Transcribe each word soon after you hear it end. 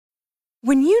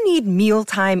When you need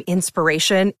mealtime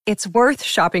inspiration, it's worth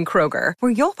shopping Kroger,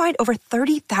 where you'll find over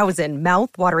 30,000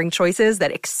 mouth-watering choices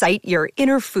that excite your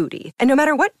inner foodie. And no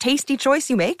matter what tasty choice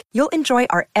you make, you'll enjoy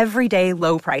our everyday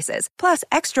low prices, plus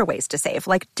extra ways to save,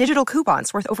 like digital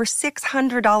coupons worth over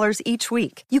 $600 each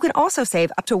week. You can also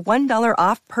save up to $1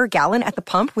 off per gallon at the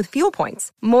pump with fuel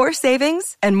points. More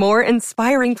savings and more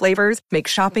inspiring flavors make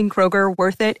shopping Kroger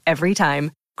worth it every time.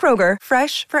 Kroger,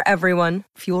 fresh for everyone.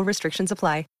 Fuel restrictions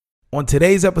apply. On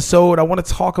today's episode, I want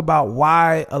to talk about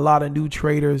why a lot of new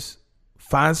traders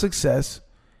find success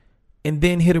and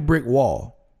then hit a brick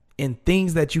wall, and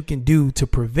things that you can do to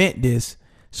prevent this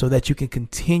so that you can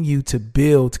continue to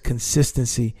build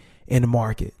consistency in the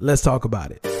market. Let's talk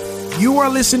about it. You are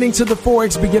listening to the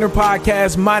Forex Beginner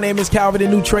Podcast. My name is Calvin, the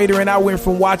new trader, and I went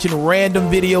from watching random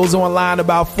videos online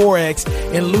about Forex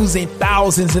and losing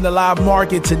thousands in the live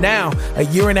market to now, a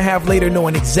year and a half later,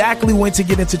 knowing exactly when to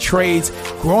get into trades,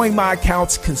 growing my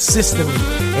accounts consistently.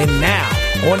 And now,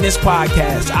 on this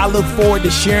podcast, I look forward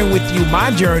to sharing with you my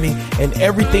journey and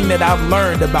everything that I've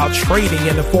learned about trading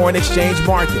in the foreign exchange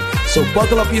market. So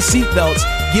buckle up your seatbelts,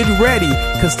 get ready,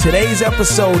 because today's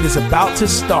episode is about to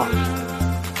start.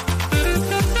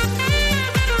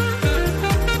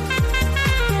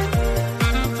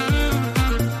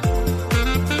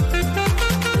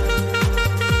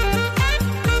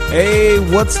 Hey,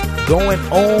 what's going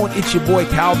on? It's your boy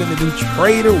Calvin, the new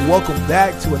trader. Welcome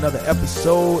back to another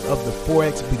episode of the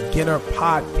Forex Beginner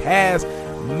Podcast.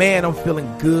 Man, I'm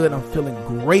feeling good. I'm feeling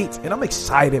great. And I'm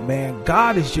excited, man.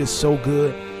 God is just so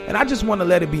good. And I just want to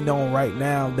let it be known right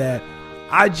now that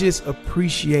I just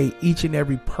appreciate each and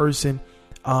every person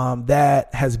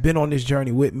that has been on this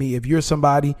journey with me. If you're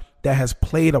somebody that has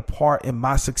played a part in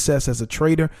my success as a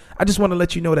trader, I just want to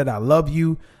let you know that I love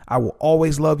you. I will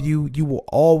always love you. You will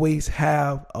always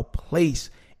have a place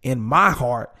in my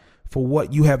heart for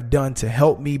what you have done to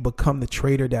help me become the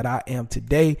trader that I am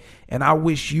today. And I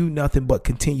wish you nothing but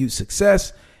continued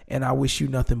success. And I wish you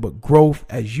nothing but growth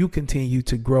as you continue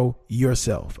to grow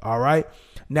yourself. All right.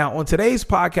 Now, on today's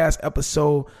podcast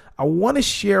episode, I want to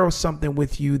share something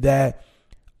with you that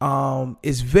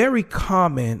is very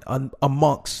common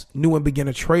amongst new and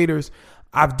beginner traders.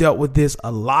 I've dealt with this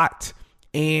a lot,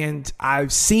 and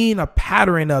I've seen a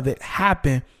pattern of it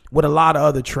happen with a lot of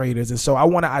other traders. And so I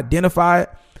want to identify it.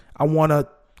 I want to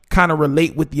kind of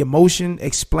relate with the emotion,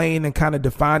 explain and kind of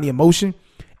define the emotion.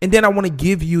 And then I want to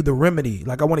give you the remedy.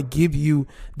 Like, I want to give you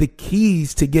the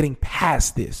keys to getting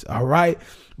past this. All right.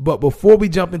 But before we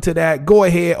jump into that, go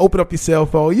ahead, open up your cell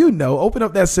phone. Open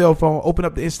up that cell phone, open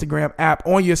up the Instagram app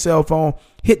on your cell phone,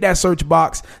 hit that search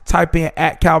box, type in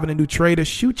 @Calvin the New Trader,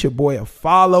 shoot your boy a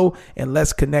follow, and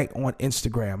let's connect on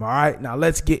Instagram. All right. Now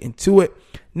let's get into it.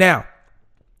 Now,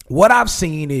 what I've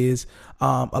seen is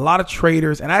a lot of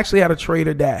traders, and I actually had a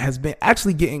trader that has been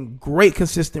actually getting great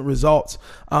consistent results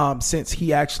since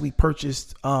he actually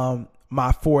purchased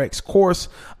my Forex course,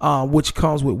 which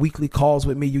comes with weekly calls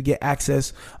with me. You get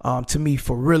access to me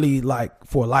for really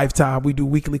for a lifetime. We do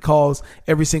weekly calls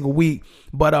every single week.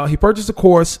 But he purchased a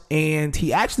course and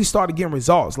he actually started getting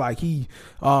results. Like, he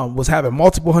was having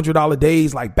multiple $100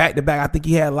 days, like back to back. I think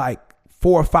he had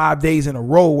 4 or 5 days in a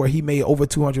row where he made over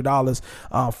 $200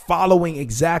 following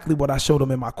exactly what I showed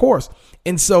him in my course.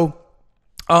 And so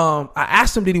I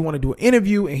asked him, did he want to do an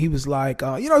interview? And he was like,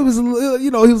 he was a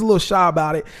little shy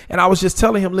about it. And I was just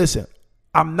telling him, listen,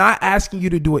 I'm not asking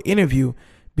you to do an interview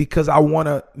because I want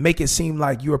to make it seem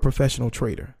like you're a professional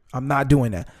trader. I'm not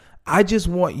doing that. I just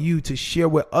want you to share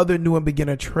with other new and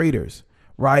beginner traders,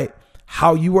 right,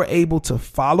 how you were able to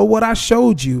follow what I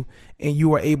showed you and you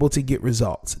were able to get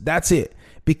results. That's it.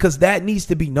 Because that needs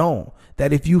to be known,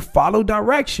 that if you follow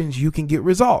directions, you can get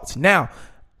results. Now,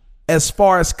 as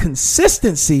far as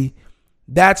consistency,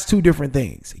 that's two different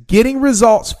things. Getting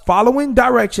results, following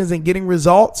directions and getting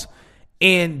results,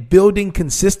 and building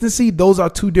consistency, those are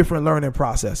two different learning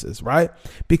processes, right?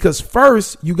 Because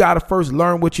first, you got to first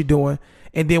learn what you're doing.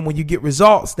 And then when you get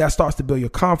results, that starts to build your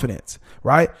confidence,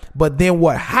 right? But then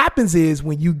what happens is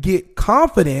when you get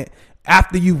confident,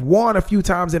 after you've won a few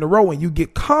times in a row and you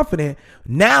get confident,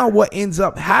 now what ends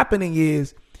up happening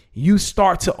is you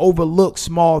start to overlook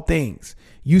small things.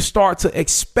 You start to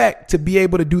expect to be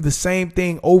able to do the same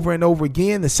thing over and over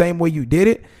again, the same way you did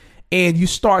it. And you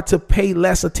start to pay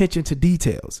less attention to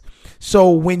details. So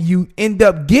when you end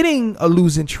up getting a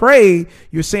losing trade,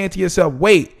 you're saying to yourself,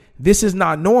 wait, this is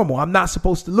not normal. I'm not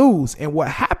supposed to lose. And what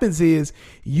happens is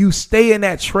you stay in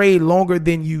that trade longer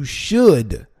than you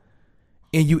should.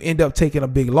 And you end up taking a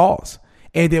big loss.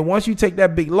 And then once you take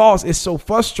that big loss, it's so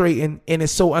frustrating and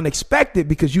it's so unexpected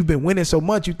because you've been winning so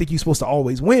much. You think you're supposed to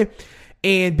always win.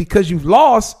 And because you've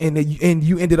lost and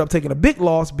you ended up taking a big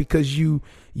loss because you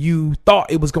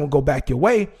thought it was going to go back your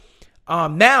way.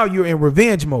 Now you're in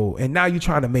revenge mode and now you're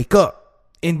trying to make up,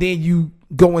 and then you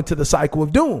go into the cycle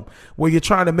of doom where you're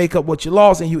trying to make up what you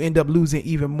lost and you end up losing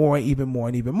even more and even more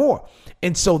and even more.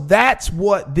 And so that's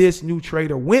what this new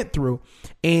trader went through.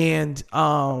 And,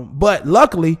 but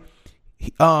luckily,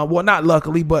 well, not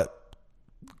luckily, but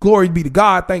glory be to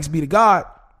God, thanks be to God.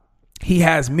 He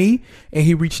has me and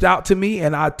he reached out to me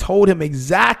and I told him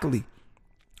exactly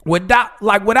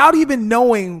without even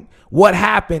knowing what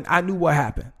happened. I knew what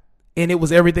happened. And it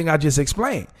was everything I just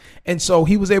explained. And so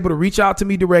he was able to reach out to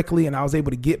me directly and I was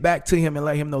able to get back to him and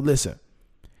let him know, listen,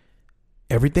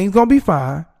 everything's going to be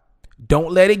fine.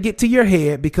 Don't let it get to your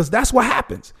head, because that's what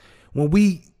happens. When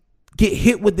we get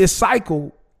hit with this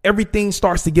cycle, everything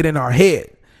starts to get in our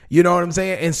head. You know what I'm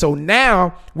saying? And so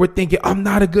now we're thinking, I'm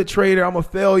not a good trader. I'm a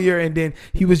failure. And then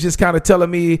he was just kind of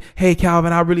telling me, hey,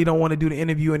 Calvin, I really don't want to do the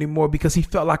interview anymore because he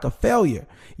felt like a failure.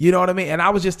 You know what I mean? And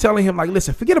I was just telling him, like,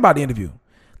 listen, forget about the interview.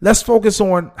 Let's focus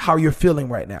on how you're feeling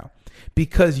right now,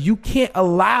 because you can't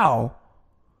allow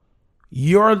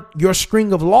your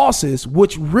string of losses,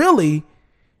 which really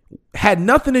had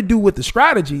nothing to do with the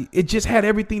strategy. It just had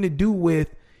everything to do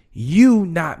with you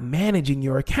not managing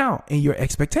your account and your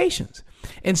expectations.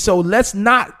 And so let's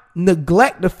not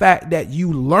neglect the fact that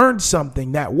you learned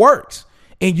something that works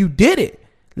and you did it.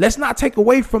 Let's not take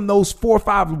away from those 4 or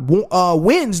 5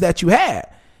 wins that you had.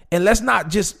 And let's not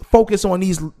just focus on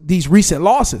these recent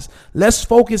losses. Let's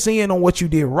focus in on what you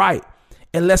did right.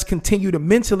 And let's continue to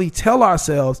mentally tell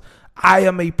ourselves, I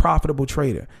am a profitable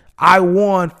trader. I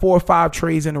won 4 or 5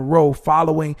 trades in a row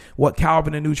following what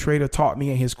Calvin, the New Trader, taught me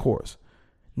in his course.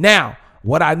 Now,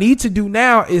 what I need to do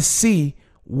now is see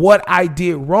what I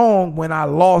did wrong when I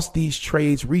lost these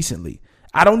trades recently.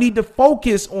 I don't need to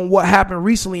focus on what happened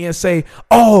recently and say,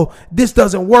 oh, this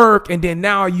doesn't work. And then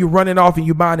now you're running off and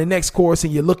you're buying the next course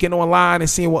and you're looking online and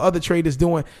seeing what other traders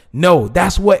doing. No,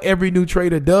 that's what every new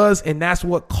trader does. And that's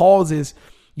what causes,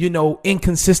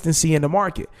 inconsistency in the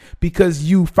market, because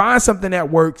you find something that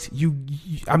works. You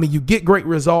get great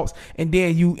results and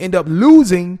then you end up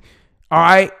losing. All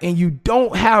right. And you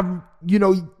don't have,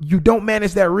 you don't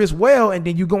manage that risk well. And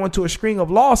then you go into a string of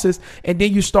losses and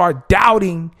then you start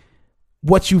doubting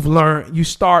what you've learned. You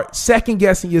start second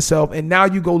guessing yourself, and now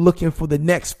you go looking for the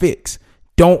next fix.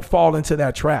 Don't fall into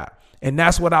that trap. And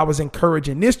that's what I was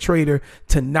encouraging this trader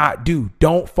to not do.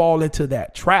 Don't fall into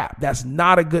that trap. That's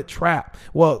not a good trap.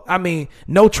 Well,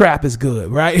 no trap is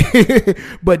good, right?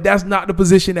 But that's not the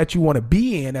position that you want to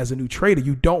be in as a new trader.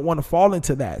 You don't want to fall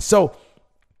into that. So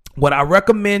what I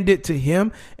recommended to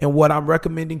him and what I'm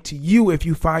recommending to you, if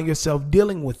you find yourself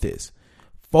dealing with this,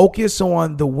 focus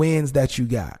on the wins that you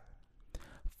got.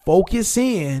 Focus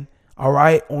in, all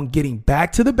right, on getting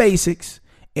back to the basics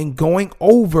and going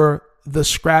over the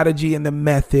strategy and the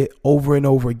method over and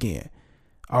over again.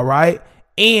 All right.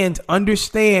 And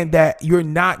understand that you're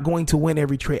not going to win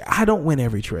every trade. I don't win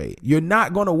every trade. You're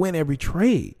not going to win every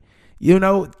trade.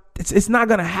 It's not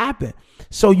going to happen.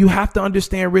 So you have to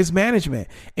understand risk management.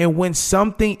 And when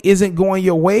something isn't going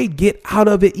your way, get out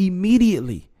of it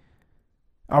immediately.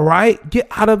 All right. Get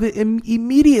out of it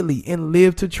immediately and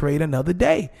live to trade another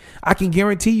day. I can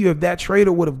guarantee you, if that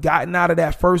trader would have gotten out of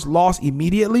that first loss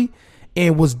immediately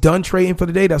and was done trading for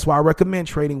the day, that's why I recommend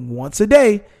trading once a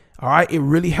day. All right. It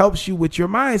really helps you with your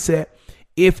mindset.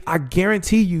 I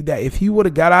guarantee you that if he would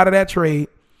have got out of that trade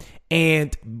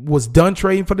and was done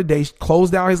trading for the day,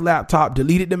 closed down his laptop,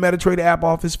 deleted the MetaTrader app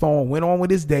off his phone, went on with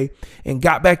his day and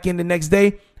got back in the next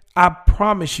day, I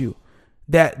promise you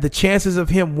that the chances of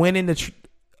him winning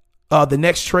the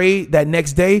next trade that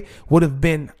next day would have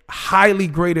been highly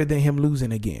greater than him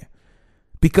losing again.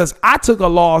 Because I took a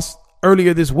loss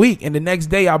earlier this week and the next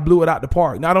day I blew it out the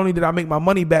park. Not only did I make my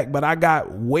money back, but I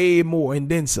got way more and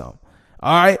then some.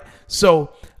 All right.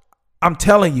 So I'm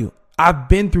telling you, I've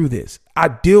been through this. I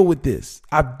deal with this.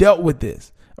 I've dealt with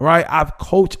this. All right. I've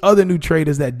coached other new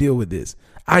traders that deal with this.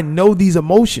 I know these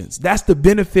emotions. That's the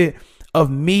benefit of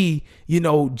me,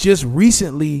 just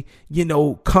recently,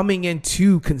 coming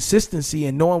into consistency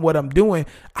and knowing what I'm doing.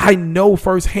 I know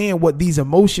firsthand what these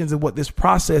emotions and what this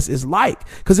process is like,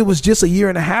 because it was just a year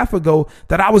and a half ago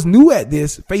that I was new at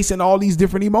this, facing all these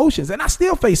different emotions. And I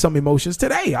still face some emotions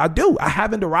today. I do. I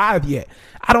haven't arrived yet.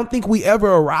 I don't think we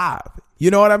ever arrive. You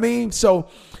know what I mean? So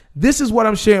this is what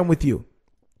I'm sharing with you.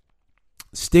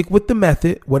 Stick with the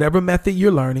method, whatever method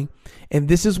you're learning. And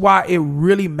this is why it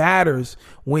really matters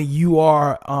when you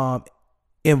are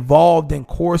involved in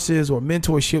courses or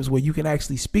mentorships where you can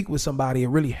actually speak with somebody. It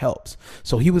really helps.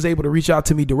 So he was able to reach out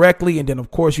to me directly. And then, of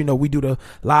course, we do the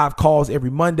live calls every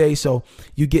Monday. So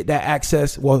you get that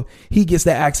access. Well, he gets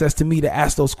that access to me to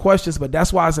ask those questions. But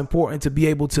that's why it's important to be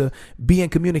able to be in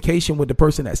communication with the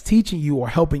person that's teaching you or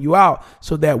helping you out,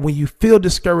 so that when you feel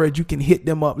discouraged, you can hit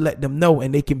them up, let them know,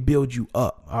 and they can build you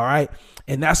up. All right.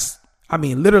 And that's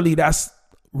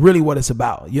really what it's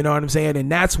about. You know what I'm saying? And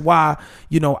that's why,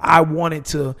 I wanted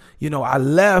to, I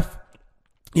left,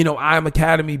 I Am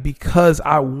Academy, because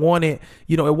I wanted,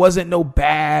 it wasn't no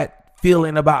bad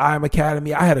feeling about I Am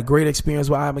Academy. I had a great experience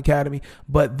with I Am Academy,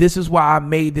 but this is why I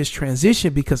made this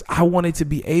transition, because I wanted to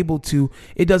be able to,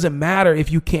 it doesn't matter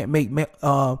if you can't make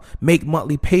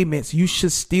monthly payments. You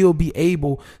should still be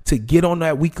able to get on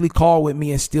that weekly call with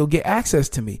me and still get access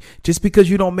to me. Just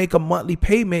because you don't make a monthly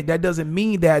payment, that doesn't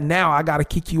mean that now I got to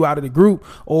kick you out of the group,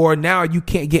 or now you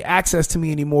can't get access to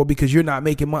me anymore because you're not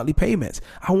making monthly payments.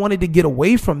 I wanted to get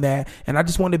away from that, and I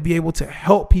just wanted to be able to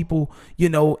help people,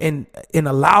 and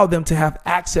allow them to have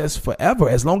access forever.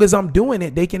 As long as I'm doing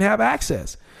it, they can have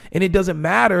access. And it doesn't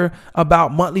matter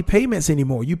about monthly payments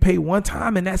anymore. You pay one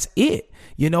time and that's it.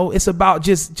 It's about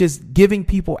just giving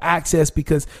people access,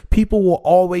 because people will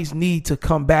always need to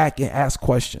come back and ask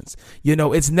questions.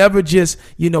 It's never just,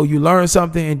 you learn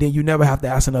something and then you never have to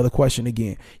ask another question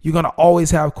again. You're going to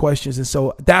always have questions. And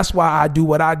so that's why I do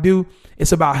what I do.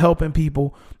 It's about helping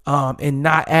people and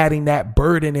not adding that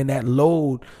burden and that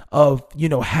load of,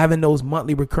 having those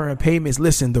monthly recurring payments.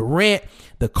 Listen, the rent,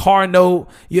 the car note,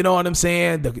 you know what I'm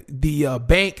saying? The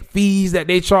bank fees that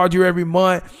they charge you every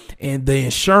month, and the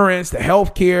insurance, the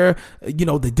health care,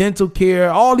 the dental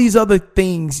care, all these other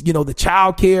things, the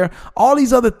child care, all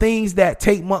these other things that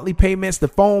take monthly payments, the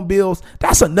phone bills,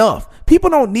 that's enough. People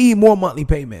don't need more monthly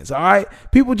payments. All right.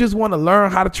 People just want to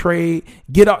learn how to trade,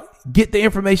 get the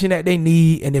information that they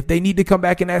need. And if they need to come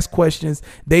back and ask questions,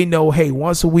 they know, hey,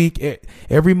 once a week,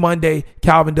 every Monday,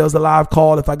 Calvin does a live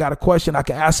call. If I got a question, I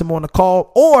can ask him on the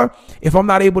call. Or if I'm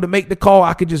not able to make the call,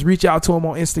 I could just reach out to him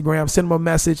on Instagram, send him a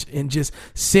message, and just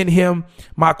send him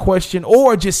my question,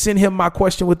 or just send him my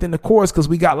question within the course. Cause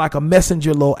we got like a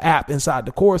messenger little app inside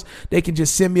the course. They can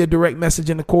just send me a direct message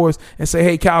in the course and say,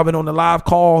 hey, Calvin, on the live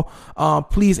call,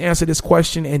 please answer this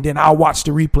question. And then I'll watch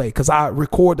the replay, cause I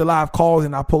record the live calls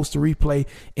and I post the replay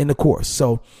in the course.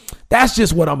 So that's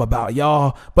just what I'm about,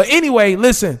 y'all. But anyway,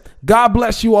 listen, God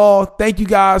bless you all. Thank you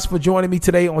guys for joining me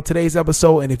today on today's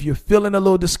episode. And if you're feeling a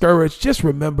little discouraged, just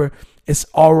remember, it's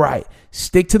all right.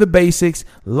 Stick to the basics,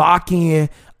 lock in,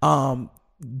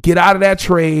 get out of that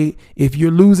trade. If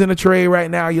you're losing a trade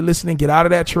right now, you're listening, get out of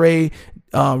that trade.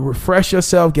 Refresh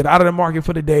yourself, get out of the market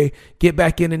for the day, get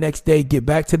back in the next day, get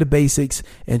back to the basics,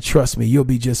 and trust me, you'll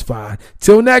be just fine.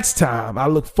 Till next time, I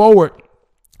look forward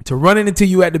to running into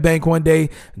you at the bank one day.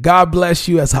 God bless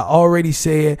you, as I already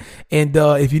said. And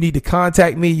if you need to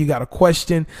contact me, you got a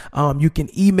question, you can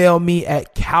email me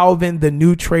at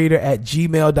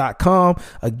calvinthenewtrader@gmail.com.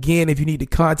 Again, if you need to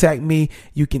contact me,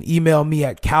 you can email me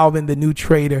at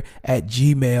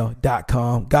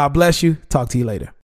calvinthenewtrader@gmail.com. God bless you. Talk to you later.